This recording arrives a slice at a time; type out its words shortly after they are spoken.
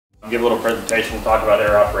give a little presentation, talk about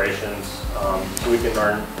their operations, so we can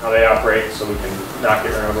learn how they operate, so we can not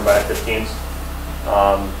get run over by F-15s,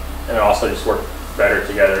 and also just work better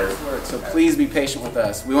together. So please be patient with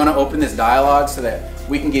us. We want to open this dialogue so that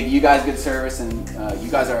we can give you guys good service, and you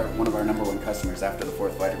guys are one of our #1 customers after the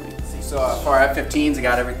 4th Fighter Wing. So for our F-15s, I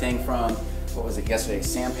got everything from, what was it yesterday,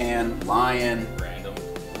 Sampan, Lion,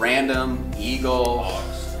 Random, Eagle,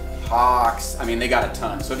 Hawks. I mean, they got a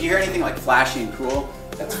ton. So if you hear anything like flashy and cool,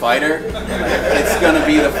 that's fighter. It's gonna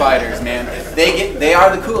be the fighters, man. They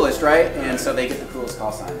are the coolest, right? And so they get the coolest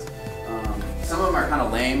call signs. Some of them are kind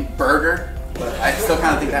of lame. Burger, but I still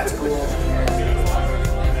kind of think that's cool.